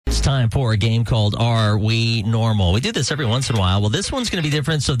It's time for a game called Are We Normal? We do this every once in a while. Well, this one's going to be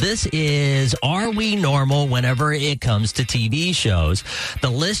different. So this is Are We Normal whenever it comes to TV shows. The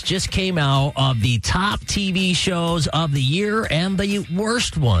list just came out of the top TV shows of the year and the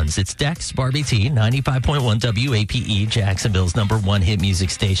worst ones. It's Dex, Barbie T, 95.1 WAPE, Jacksonville's number one hit music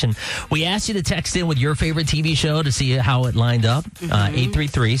station. We asked you to text in with your favorite TV show to see how it lined up.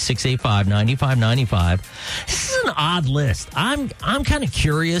 833-685-9595. This is an odd list. I'm kind of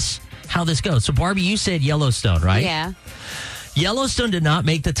curious how this goes. So, Barbie, you said Yellowstone, right? Yeah. Yellowstone did not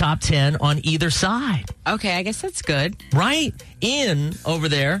make the top 10 on either side. Okay, I guess that's good. Right? Ian, over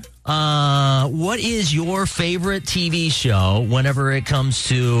there, what is your favorite TV show whenever it comes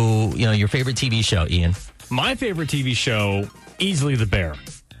to, your favorite TV show, Ian? My favorite TV show, easily The Bear.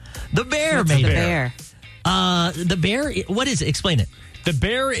 The Bear, What's maybe. The Bear. The Bear, what is it? Explain it. The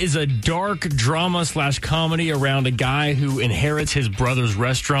Bear is a dark drama/comedy around a guy who inherits his brother's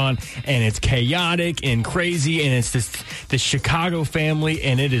restaurant, and it's chaotic and crazy, and it's this Chicago family,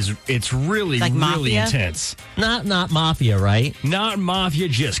 and it's really, Like really Mafia? intense. Not Mafia, right? Not Mafia,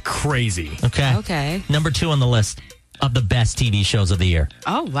 just crazy. Okay. Okay. Number 2 on the list of the best TV shows of the year.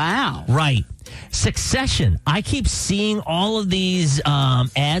 Oh, wow. Right. Succession. I keep seeing all of these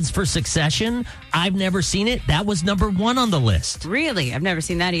ads for Succession. I've never seen it. That was number 1 on the list. Really? I've never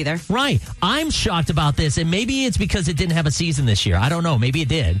seen that either. Right. I'm shocked about this, and maybe it's because it didn't have a season this year. I don't know. Maybe it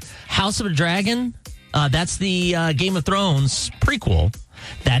did. House of the Dragon, that's the Game of Thrones prequel.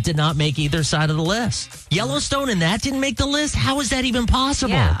 That did not make either side of the list. Yellowstone and that didn't make the list? How is that even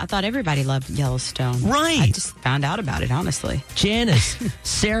possible? Yeah, I thought everybody loved Yellowstone. Right. I just found out about it, honestly. Janice,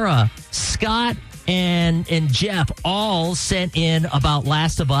 Sarah, Scott, and Jeff all sent in about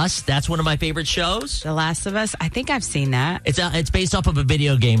Last of Us. That's one of my favorite shows. The Last of Us, I think I've seen that. It's based off of a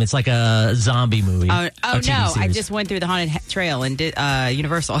video game. It's like a zombie movie. Oh A TV no, I series. just went through the Haunted Trail and did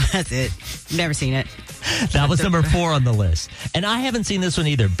Universal. That's it. Never seen it. That was number 4 on the list. And I haven't seen this one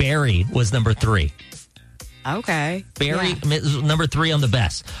either. Barry was number 3. Okay. Barry, Yeah. number 3 on the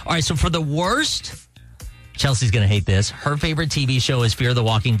best. All right, so for the worst, Chelsea's going to hate this. Her favorite TV show is Fear the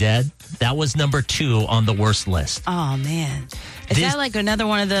Walking Dead. That was number 2 on the worst list. Oh, man. Is This- that like another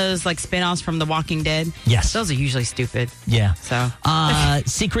one of those like spinoffs from The Walking Dead? Yes. Those are usually stupid. Yeah. So.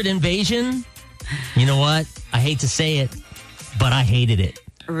 Secret Invasion. You know what? I hate to say it, but I hated it.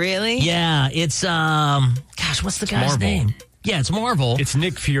 Really? Yeah, it's gosh, what's the guy's Marvel. name? Yeah, it's Marvel. It's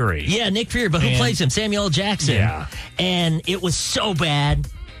Nick Fury. Yeah, Nick Fury, but who And- plays him? Samuel L. Jackson. Yeah. And it was so bad.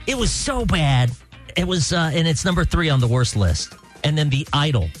 It was so bad. It was, and it's number 3 on the worst list. And then The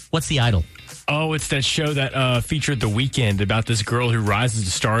Idol. What's The Idol? Oh, it's that show that featured The Weeknd about this girl who rises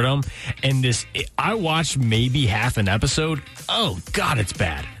to stardom. And I watched maybe half an episode. Oh, God, it's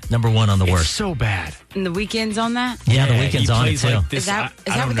bad. Number 1 on the It's worst. so bad. And The Weeknd's on that? Yeah, The he Weeknd's on it plays too. like this- Is that I is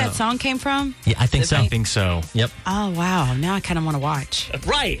that don't what know. that song came from? Yeah, I think so. I think so. Yep. Oh, wow. Now I kind of want to watch.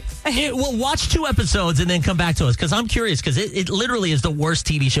 Right. Well, watch 2 episodes and then come back to us because I'm curious because it literally is the worst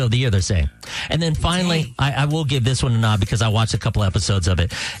TV show of the year, they're saying. And then finally, I will give this one a nod because I watched a couple episodes of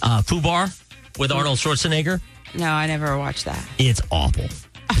it. Fubar with Arnold Schwarzenegger. No, I never watched that. It's awful.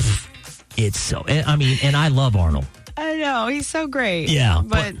 It's so, and I love Arnold. I know. He's so great. Yeah,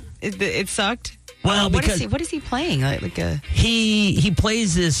 But it sucked. Well, what because- is he playing? Like a He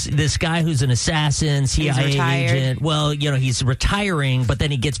plays this guy who's an assassin, CIA retired. agent. Well, he's retiring, but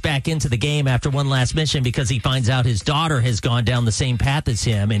then he gets back into the game after one last mission because he finds out his daughter has gone down the same path as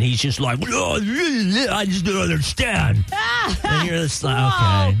him, and he's just like, "Oh, I just don't understand." And you're just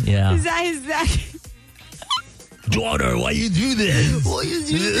like, okay, yeah. Is that Daughter, why you do this? Why you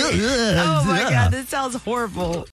do this? Oh my God, this sounds horrible.